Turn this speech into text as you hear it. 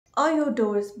Are your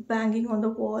doors banging on the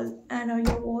wall and are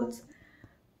your walls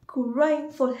crying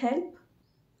for help?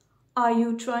 Are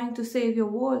you trying to save your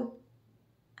wall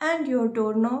and your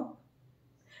doorknob?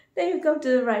 Then you come to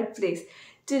the right place.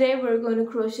 Today we're going to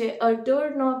crochet a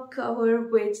doorknob cover,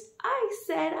 which I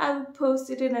said I would post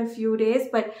it in a few days,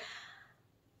 but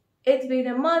it's been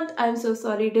a month. I'm so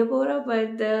sorry, Deborah,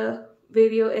 but the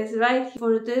video is right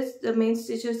for this. The main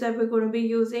stitches that we're going to be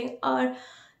using are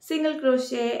single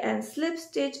crochet and slip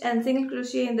stitch and single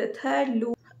crochet in the third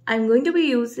loop. I'm going to be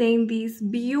using these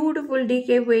beautiful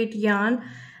DK weight yarn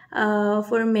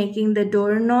for making the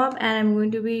doorknob, and I'm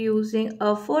going to be using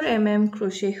a 4mm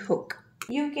crochet hook.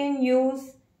 You can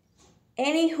use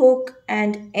any hook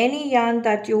and any yarn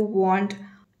that you want.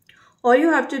 All you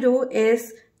have to do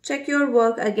is check your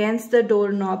work against the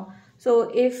doorknob. So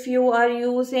if you are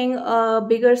using a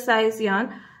bigger size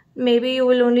yarn, maybe you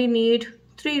will only need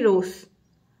 3 rows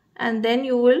and then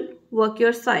you will work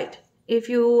your side. If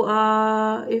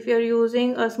you're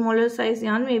using a smaller size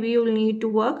yarn, maybe you will need to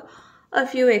work a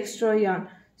few extra yarn.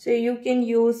 So you can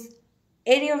use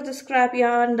any of the scrap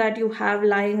yarn that you have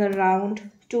lying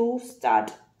around to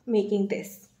start making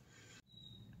this.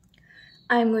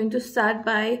 I'm going to start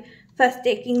by first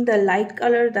taking the light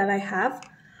color that I have.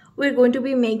 We're going to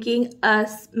be making a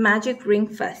magic ring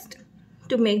first.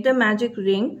 To make the magic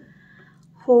ring,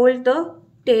 hold the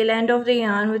tail end of the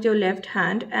yarn with your left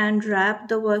hand and wrap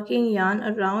the working yarn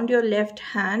around your left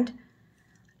hand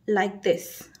like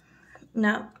this.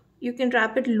 Now you can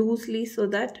wrap it loosely so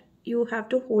that you have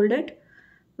to hold it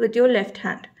with your left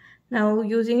hand. Now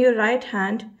using your right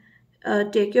hand,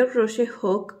 take your crochet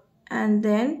hook and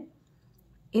then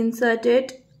insert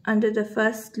it under the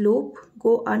first loop,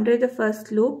 go under the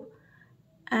first loop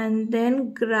and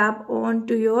then grab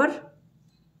onto your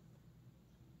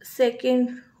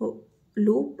second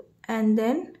loop and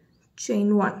then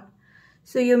chain 1.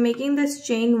 So you're making this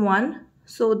chain 1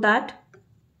 so that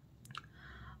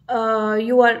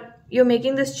you're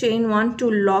making this chain 1 to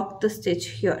lock the stitch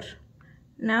here.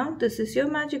 Now this is your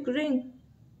magic ring.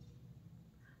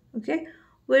 Okay,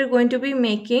 we're going to be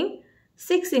making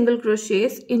 6 single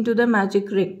crochets into the magic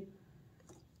ring.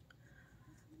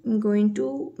 I'm going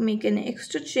to make an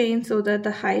extra chain so that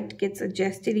the height gets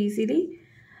adjusted easily.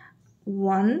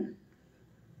 1,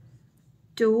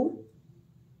 2,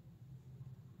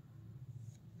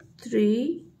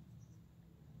 3,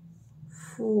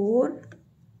 4,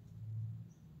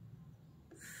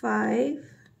 5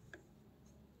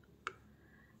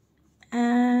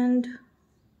 and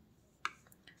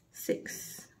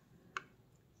 6.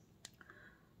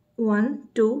 1,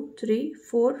 2, 3,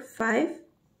 4, 5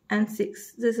 and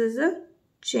 6. This is a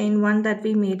chain 1 that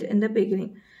we made in the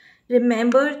beginning.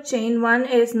 Remember, chain 1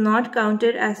 is not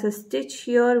counted as a stitch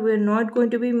here. We're not going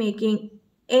to be making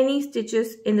any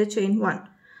stitches in the chain 1.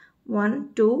 1,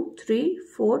 2, 3,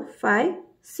 4, 5,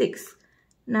 6.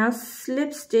 Now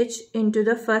slip stitch into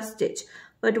the first stitch.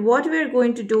 But what we're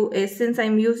going to do is, since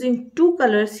I'm using 2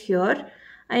 colors here,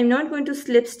 I'm not going to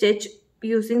slip stitch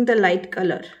using the light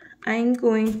color. I'm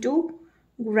going to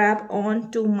grab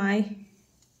on to my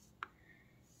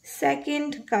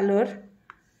second color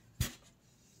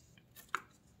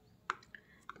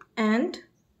and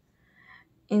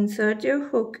insert your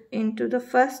hook into the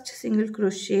first single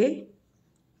crochet,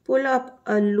 pull up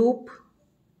a loop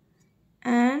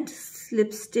and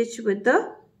slip stitch with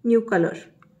the new color.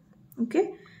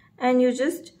 Okay, and you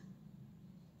just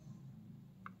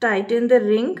tighten the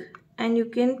ring and you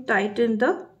can tighten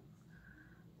the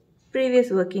previous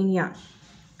working yarn.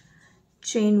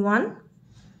 Chain 1,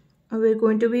 we're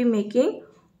going to be making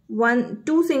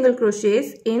 2 single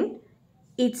crochets in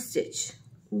each stitch.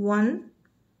 1,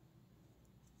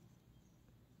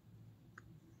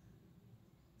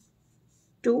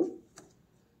 2,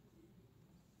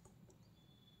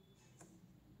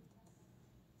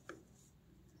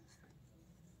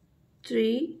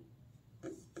 3,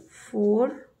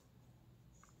 4,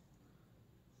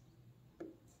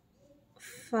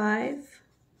 5,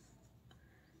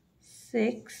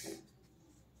 6,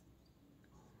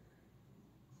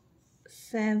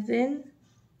 7,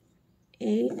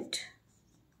 8,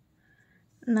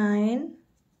 9,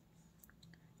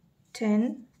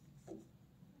 10,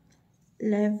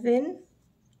 11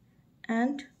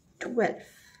 and 12.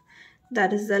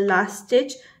 That is the last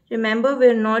stitch. Remember,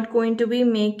 we're not going to be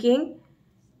making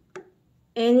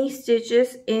any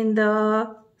stitches in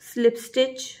the slip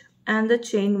stitch and the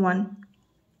chain 1.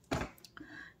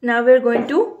 Now we're going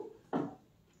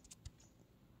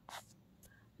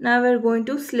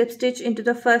to slip stitch into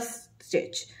the first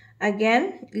stitch.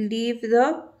 Again, leave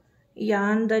the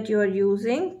yarn that you are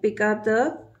using, pick up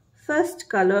the first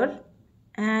color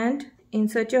and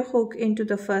insert your hook into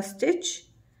the first stitch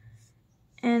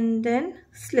and then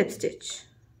slip stitch.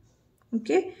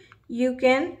 Okay, you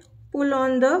can pull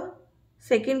on the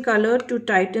second color to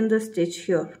tighten the stitch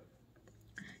here.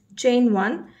 Chain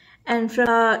 1, and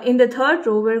from in the third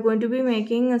row we're going to be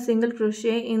making a single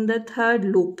crochet in the third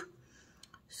loop.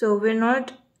 So we're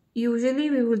not, usually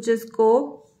we will just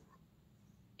go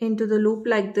into the loop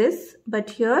like this, but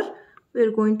here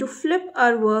we're going to flip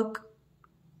our work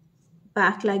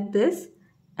back like this.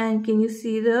 And can you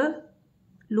see the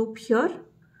loop here?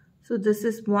 So this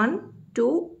is 1,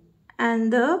 2,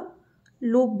 and the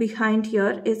loop behind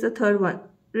here is the third one.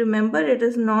 Remember, it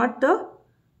is not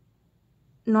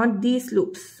these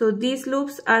loops. So these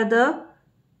loops are the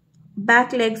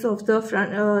back legs of the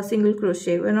front single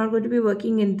crochet. We're not going to be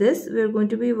working in this, we're going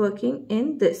to be working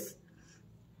in this.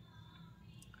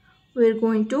 We're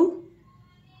going to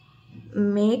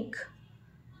make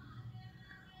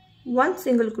 1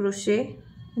 single crochet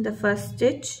in the first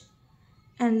stitch,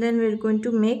 and then we're going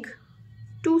to make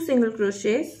 2 single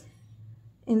crochets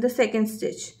in the second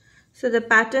stitch. So the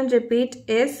pattern repeat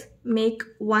is make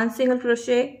 1 single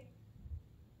crochet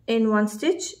in one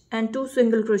stitch and 2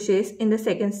 single crochets in the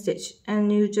second stitch,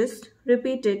 and you just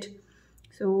repeat it.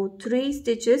 So 3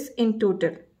 stitches in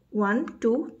total. 1,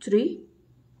 2, 3,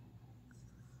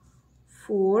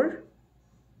 4,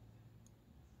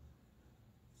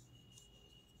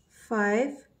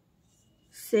 5,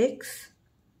 6,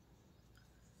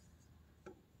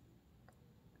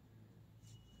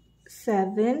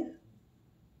 7.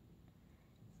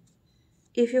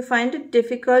 If you find it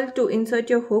difficult to insert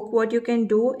your hook, what you can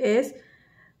do is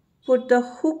put the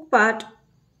hook part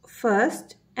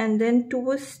first and then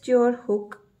twist your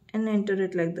hook and enter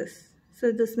it like this.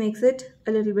 So this makes it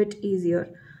a little bit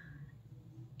easier.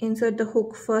 Insert the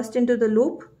hook first into the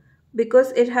loop.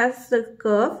 Because it has the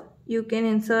curve, you can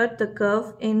insert the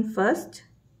curve in first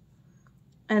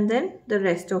and then the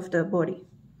rest of the body.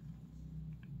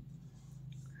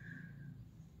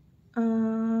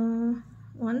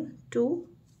 1, 2,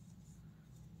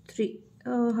 3.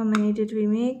 How many did we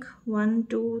make? 1,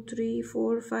 2, 3,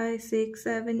 4, 5, 6,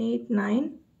 7, 8,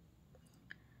 9,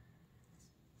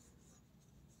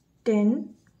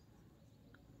 10,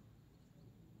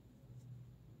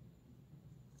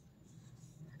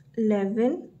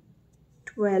 11,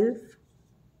 12,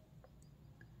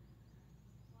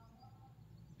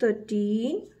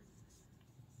 13,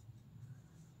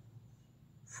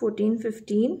 14,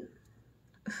 15.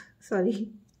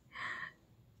 Sorry.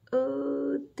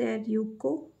 There you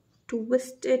go.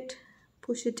 Twist it,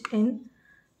 push it in.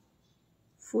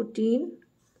 14,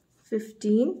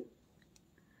 15,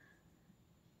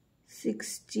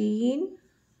 16,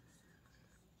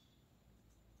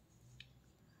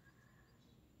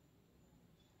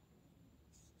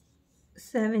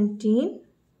 17,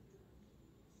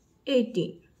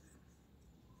 18.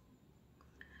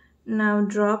 Now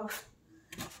drop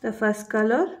the first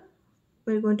color.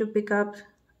 We're going to pick up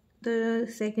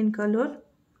the second color.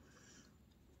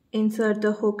 Insert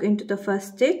the hook into the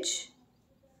first stitch,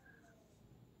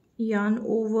 yarn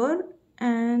over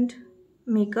and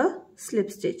make a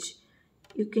slip stitch.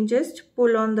 You can just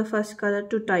pull on the first color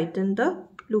to tighten the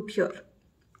loop here.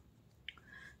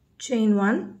 Chain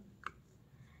 1,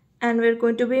 and we're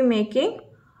going to be making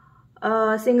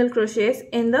single crochets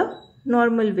in the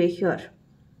normal way here.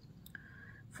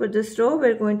 For this row,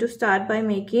 we're going to start by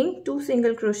making 2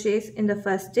 single crochets in the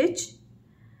first stitch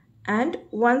and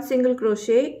 1 single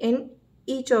crochet in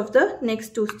each of the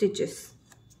next 2 stitches.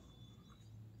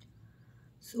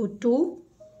 So 2,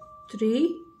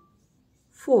 3,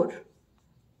 4.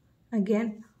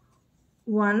 Again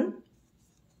 1,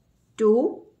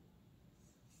 2,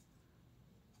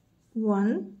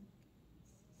 1,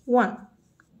 1,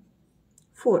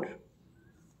 4,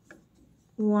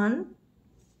 1,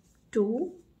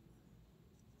 2,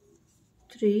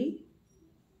 3,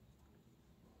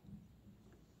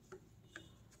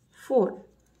 4.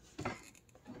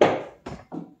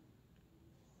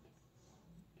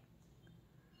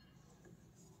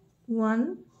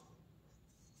 One,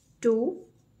 2,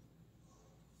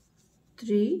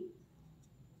 3,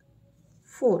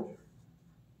 4.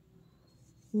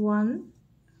 1,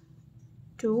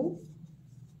 2,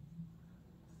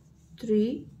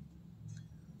 3,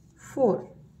 4.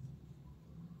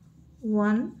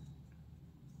 1,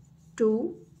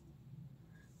 2,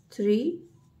 3,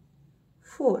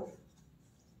 4.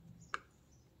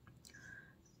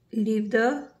 Leave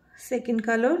the second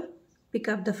color, pick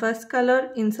up the first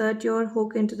color, insert your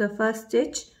hook into the first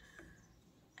stitch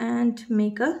and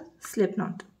make a slip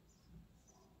knot.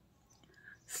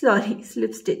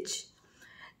 Slip stitch.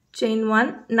 chain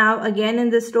 1. Now again in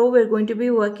this row we're going to be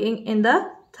working in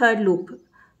the third loop.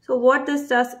 So what this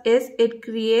does is it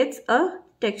creates a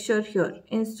texture here.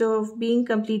 Instead of being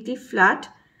completely flat,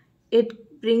 it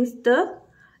makes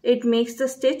the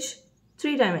stitch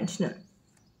three-dimensional.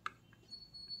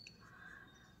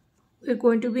 We're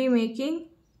going to be making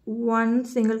 1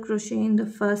 single crochet in the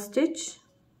first stitch,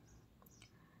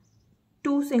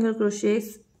 2 single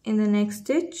crochets in the next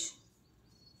stitch,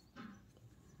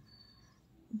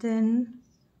 then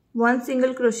 1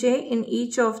 single crochet in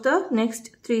each of the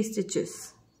next 3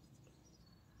 stitches.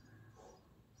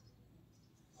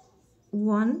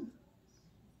 1,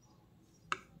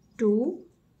 2,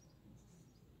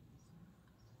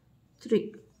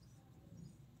 3.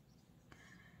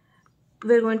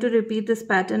 We're going to repeat this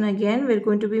pattern again. We're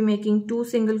going to be making 2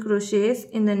 single crochets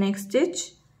in the next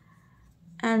stitch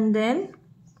and then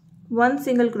 1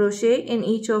 single crochet in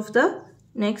each of the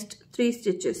next 3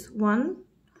 stitches. 1,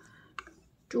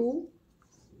 2,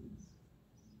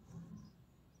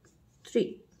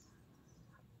 3.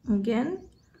 Again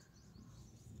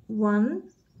 1,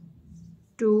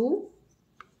 2,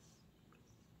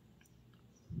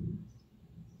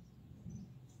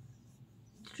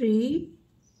 3,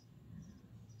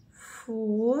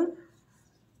 4,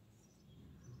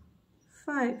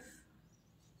 5.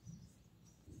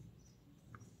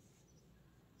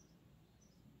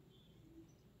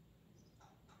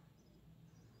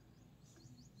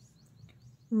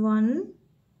 One,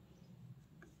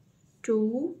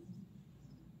 2,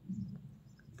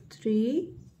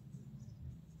 3,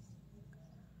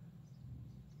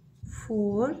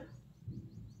 4,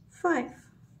 5.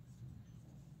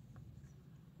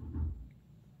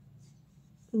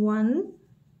 1,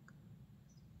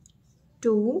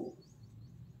 2,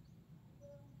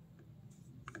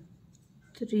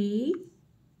 3,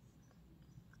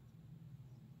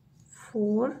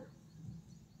 4,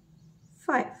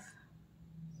 5.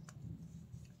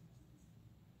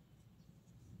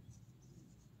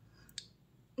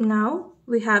 Now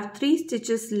we have 3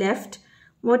 stitches left.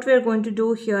 What we are going to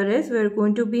do here is we are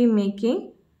going to be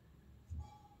making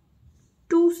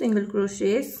 2 single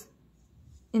crochets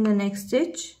in the next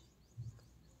stitch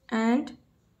and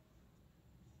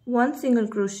 1 single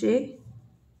crochet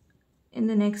in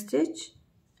the next stitch,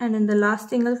 and in the last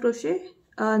single crochet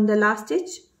in the last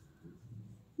stitch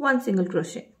 1 single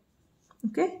crochet.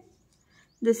 Okay,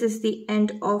 this is the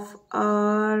end of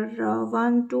our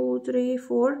 1, 2, 3,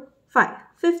 4, 5,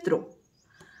 5th row.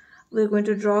 We're going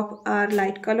to drop our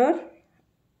light color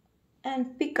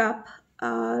and pick up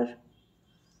our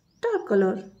dark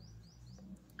color.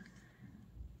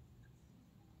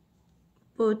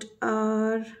 Put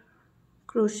our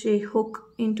crochet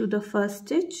hook into the first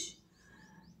stitch,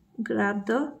 grab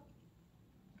the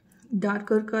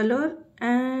darker color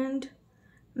and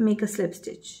make a slip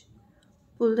stitch.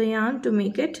 Pull the yarn to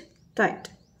make it tight.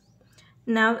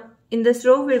 Now in this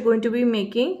row we're going to be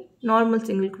making normal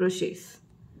single crochets.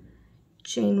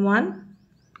 Chain 1.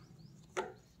 We're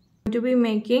going to be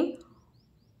making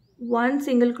 1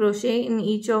 single crochet in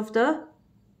each of the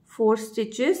 4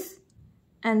 stitches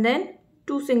and then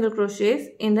 2 single crochets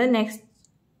in the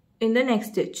next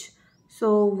stitch.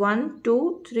 So 1,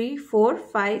 2, 3, 4,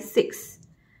 5, 6.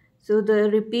 So the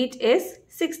repeat is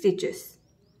 6 stitches.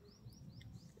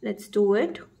 Let's do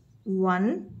it.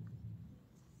 1,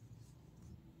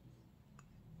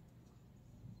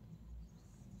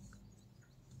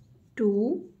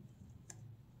 2,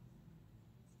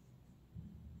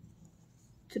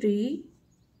 3,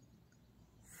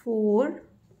 4,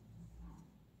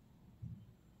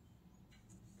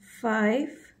 5,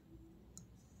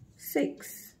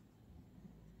 6.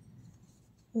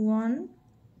 1,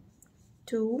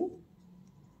 2,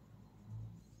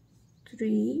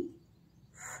 3,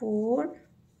 4,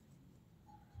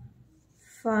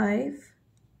 5,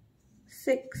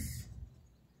 6.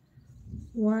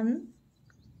 1,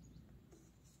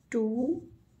 2,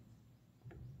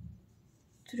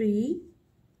 3,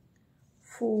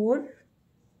 4,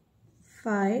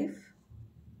 5,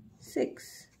 6.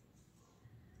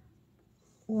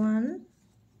 1,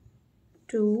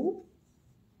 2,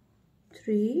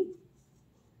 3,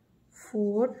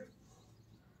 4,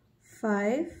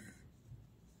 5,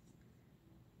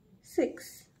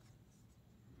 6.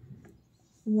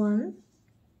 1,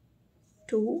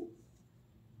 2,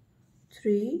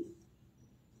 3,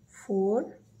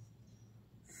 4,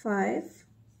 5,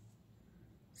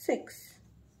 6.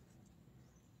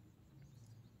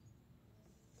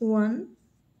 1,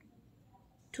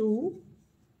 2,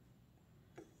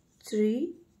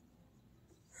 3,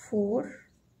 4,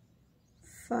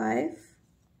 5,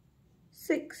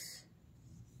 6.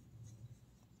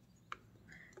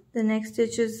 The next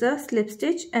stitch is a slip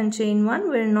stitch and chain 1.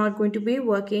 We're not going to be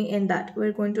working in that.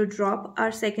 We're going to drop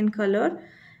our second color,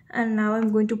 and now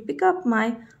I'm going to pick up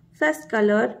my first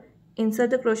color,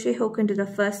 insert the crochet hook into the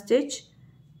first stitch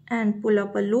and pull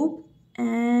up a loop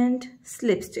and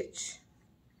slip stitch.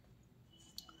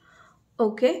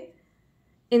 Okay,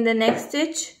 in the next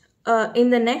stitch, in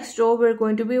the next row, we're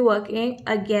going to be working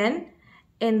again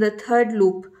in the third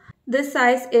loop. This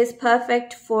size is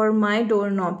perfect for my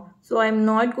doorknob, so I'm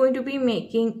not going to be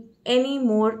making any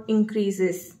more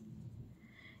increases.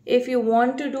 If you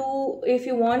want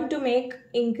to make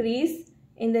increase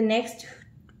in the next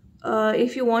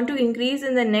if you want to increase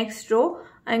in the next row,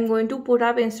 I'm going to put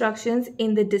up instructions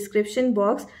in the description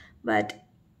box, but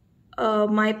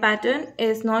my pattern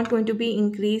is not going to be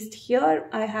increased here.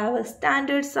 I have a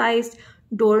standard sized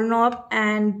doorknob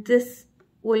and this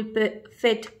will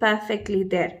fit perfectly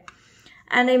there.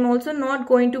 And I'm also not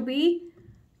going to be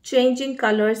changing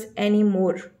colors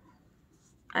anymore.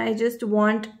 I just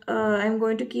want, I'm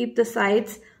going to keep the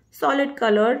sides solid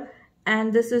color,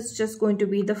 and this is just going to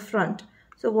be the front.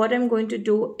 So what I'm going to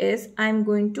do is I'm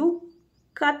going to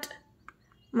cut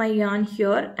my yarn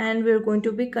here, and we're going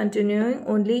to be continuing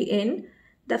only in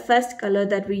the first color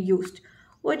that we used.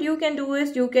 What you can do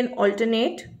is you can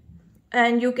alternate,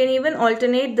 and you can even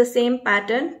alternate the same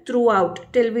pattern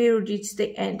throughout till we reach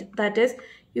the end. That is,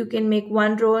 you can make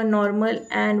one row in normal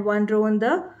and one row in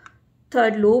the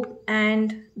third loop,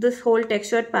 and this whole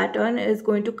textured pattern is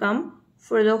going to come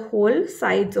for the whole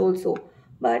sides also.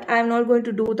 But I'm not going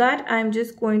to do that. I'm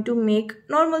just going to make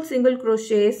normal single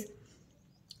crochets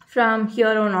from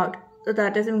here on out. So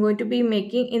that is, I'm going to be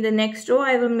making in the next row,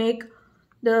 I will make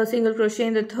the single crochet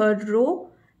in the third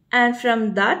row, and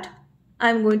from that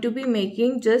I'm going to be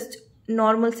making just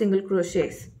normal single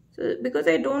crochets. So because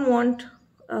I don't want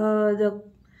the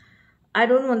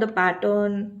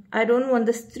pattern, I don't want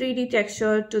this 3D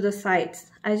texture to the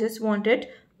sides. I just want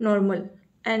it normal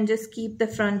and just keep the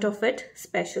front of it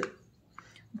special.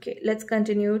 Okay, let's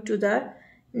continue to the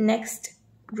next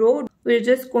row. We're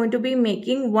just going to be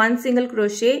making one single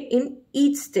crochet in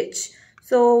each stitch.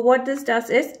 So what this does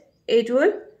is it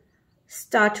will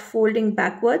start folding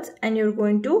backwards, and you're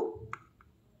going to,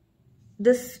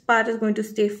 this part is going to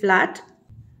stay flat.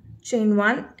 Chain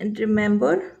 1 and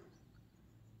remember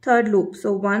third loop.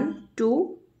 So 1,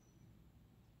 2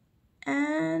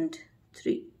 and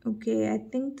 3. Okay, I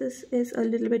think this is a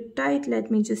little bit tight.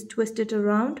 Let me just twist it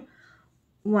around.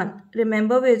 1.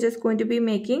 Remember, we're just going to be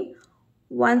making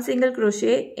one single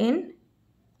crochet in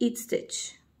each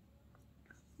stitch.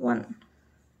 1,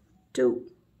 2,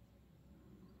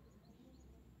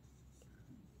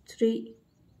 3,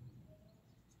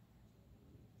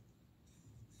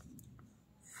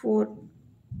 4,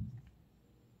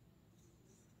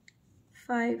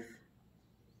 5,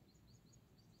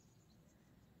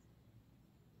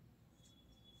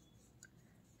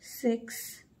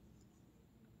 6,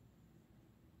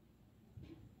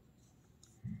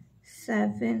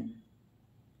 7,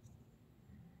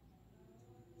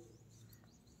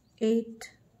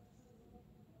 8,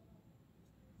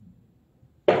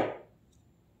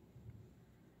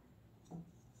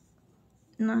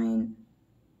 9,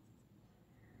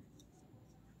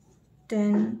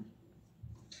 10,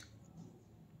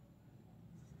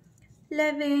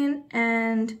 11,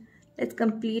 and let's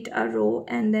complete our row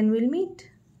and then we'll meet.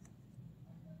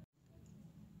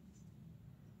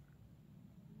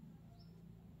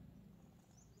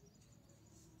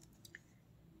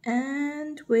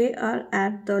 And we are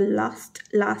at the last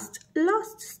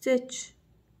stitch.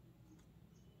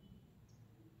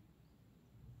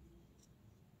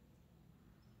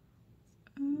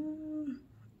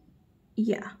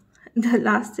 Yeah, the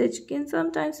last stitch can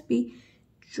sometimes be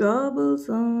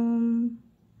troublesome,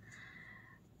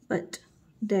 but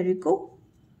there you go.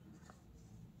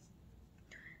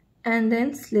 And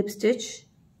then slip stitch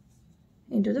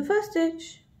into the first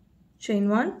stitch, chain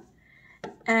 1,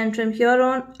 and from here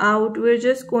on out we're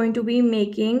just going to be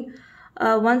making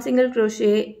one single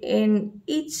crochet in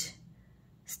each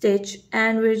stitch,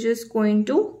 and we're just going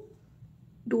to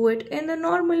do it in the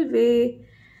normal way.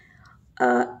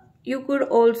 You could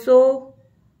also,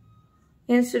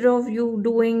 instead of you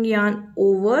doing yarn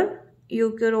over,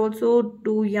 you could also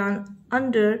do yarn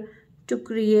under to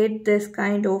create this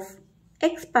kind of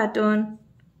X pattern,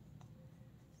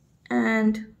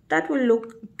 and that will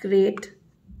look great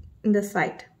in the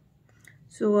side.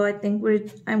 So I think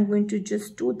I'm going to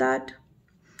just do that.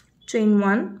 Chain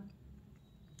 1,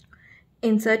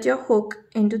 insert your hook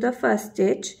into the first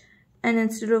stitch, and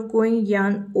instead of going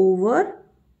yarn over,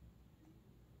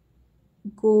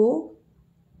 go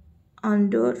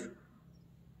under,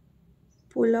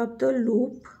 pull up the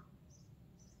loop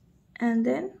and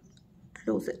then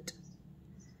close it.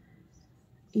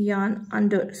 Yarn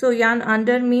under. So yarn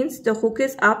under means the hook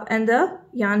is up and the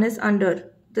yarn is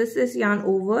under. This is yarn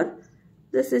over,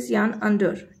 this is yarn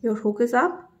under. Your hook is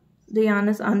up, the yarn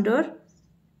is under.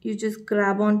 You just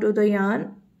grab onto the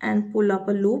yarn and pull up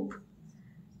a loop,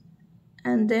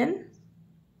 and then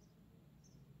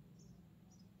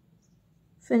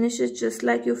finish it just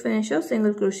like you finish a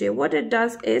single crochet. What it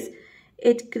does is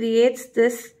it creates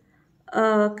this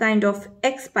kind of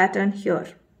X pattern here.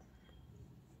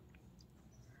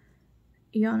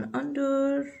 Yarn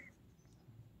under,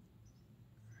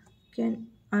 again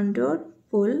under,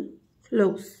 pull,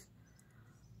 close,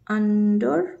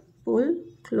 under, pull,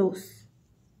 close.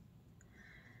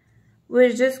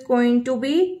 We're just going to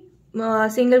be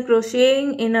single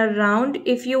crocheting in a round.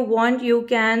 If you want, you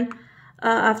can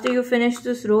after you finish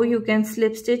this row, you can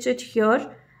slip stitch it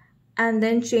here and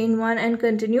then chain one and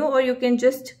continue, or you can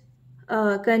just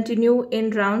continue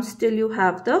in rounds till you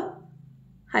have the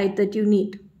height that you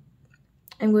need.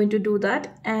 I'm going to do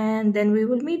that and then we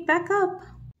will meet back up.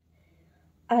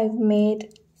 I've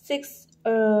made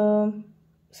 7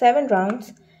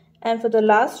 rounds, and for the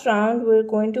last round we're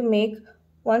going to make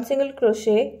one single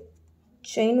crochet,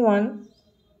 chain one,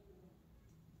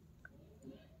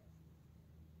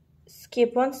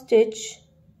 skip one stitch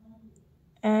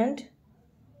and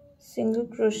single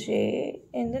crochet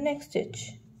in the next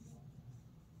stitch,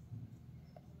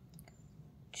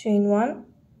 chain one,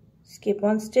 skip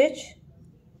one stitch,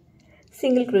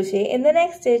 single crochet in the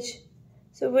next stitch.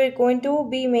 So we're going to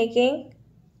be making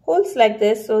holes like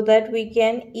this so that we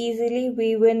can easily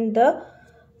weave in the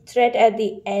thread at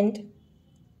the end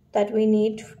that we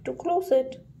need to close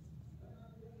it.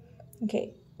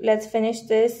 Okay, let's finish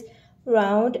this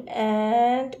round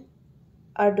and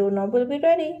our doorknob will be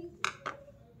ready.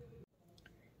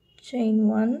 Chain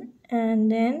one and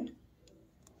then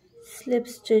slip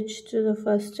stitch to the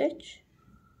first stitch.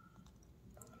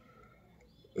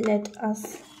 Let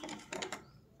us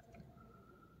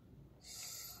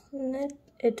snip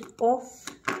it off.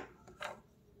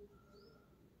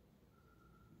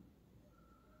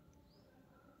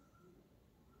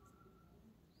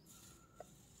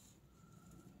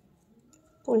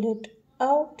 Pull it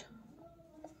out,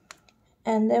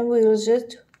 and then we will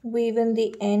just weave in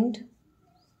the end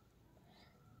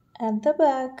at the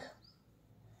back.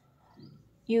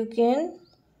 You can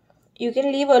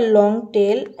leave a long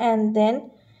tail and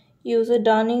then use a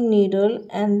darning needle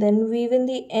and then weave in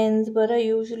the ends, but I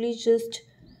usually just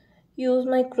use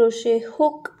my crochet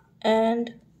hook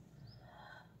and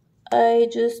I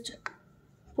just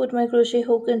put my crochet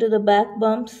hook into the back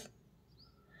bumps,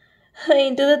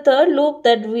 into the third loop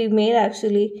that we made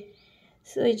actually.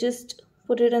 So I just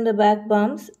put it in the back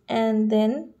bumps and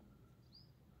then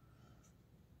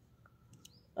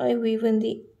I weave in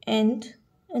the end,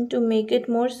 and to make it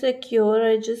more secure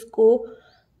I just go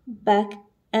back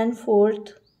and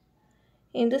forth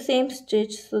in the same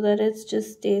stitch so that it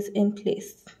just stays in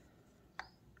place.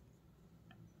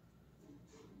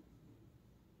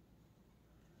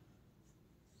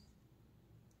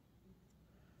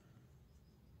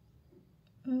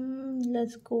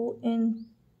 Let's go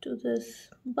into this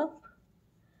bump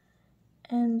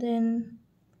and then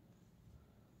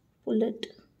pull it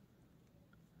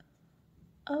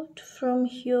out from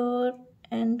here,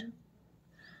 and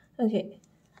okay,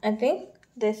 I think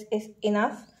this is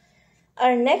enough.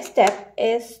 Our next step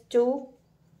is to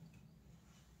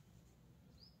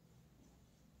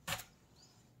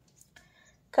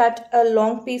cut a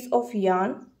long piece of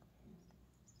yarn,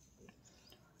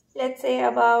 let's say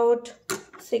about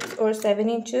 6 or 7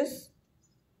 inches.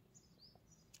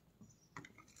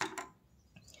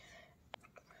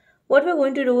 What we're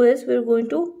going to do is we're going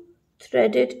to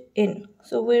thread it in.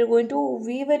 So we're going to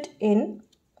weave it in.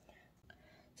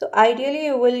 So ideally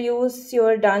you will use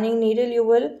your darning needle. You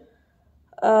will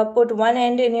put one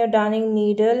end in your darning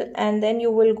needle and then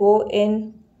you will go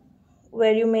in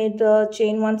where you made the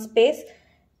chain one space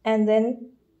and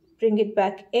then bring it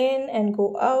back in and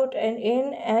go out and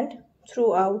in and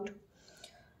throughout.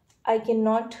 I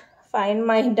cannot find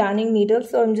my darning needle,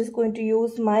 so I'm just going to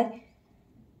use my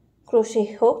crochet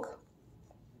hook.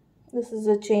 This is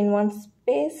a chain one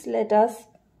space. Let us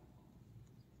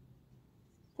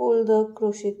pull the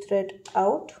crochet thread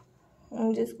out.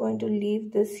 I'm just going to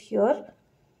leave this here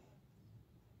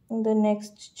in the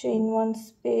next chain one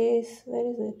space. Where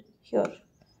is it? Here.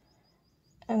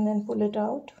 And then pull it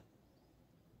out.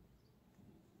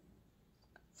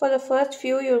 For the first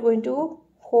few, you're going to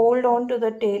hold on to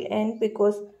the tail end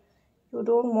because you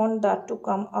don't want that to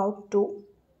come out too.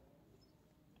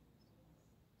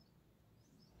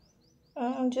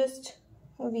 And just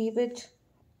weave it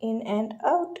in and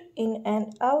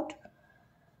out,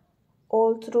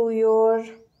 all through your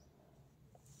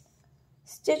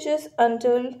stitches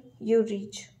until you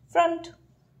reach front.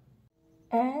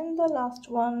 And the last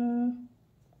one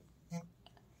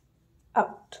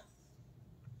out.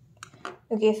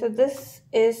 Okay, so this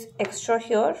is extra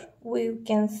here. We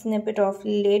can snip it off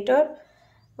later.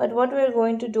 But what we're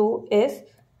going to do is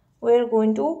we're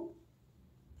going to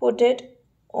put it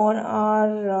on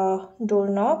our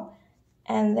doorknob,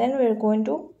 and then we're going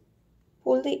to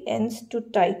pull the ends to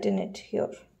tighten it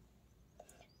here.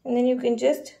 And then you can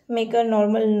just make a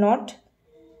normal knot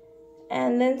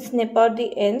and then snip out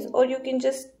the ends, or you can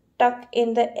just tuck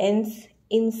in the ends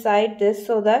inside this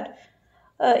so that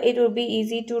it will be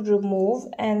easy to remove.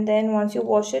 And then once you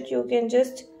wash it, you can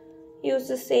just use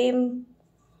the same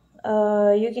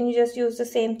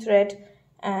thread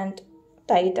and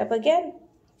tie it up again.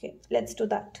 Okay, let's do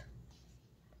that.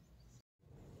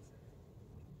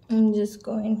 I'm just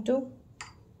going to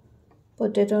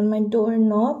put it on my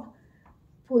doorknob,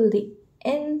 pull the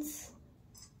ends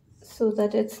so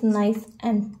that it's nice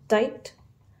and tight,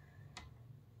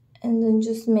 and then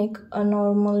just make a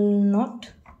normal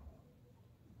knot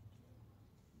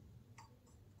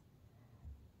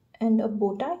and a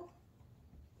bow tie.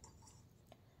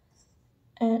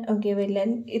 And okay, wait,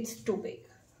 it's too big.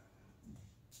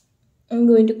 I'm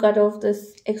going to cut off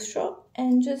this extra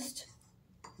and just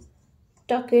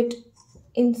tuck it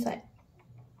inside.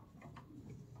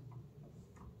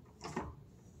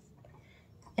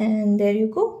 And there you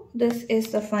go. This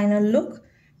is the final look.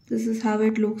 This is how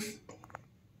it looks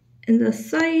in the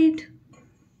side.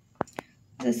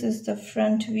 This is the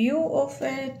front view of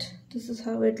it. This is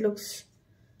how it looks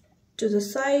to the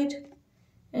side.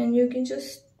 And you can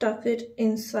just tuck it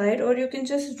inside, or you can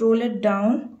just roll it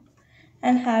down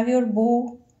and have your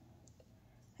bow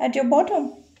at your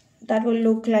bottom. That will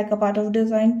look like a part of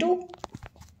design too.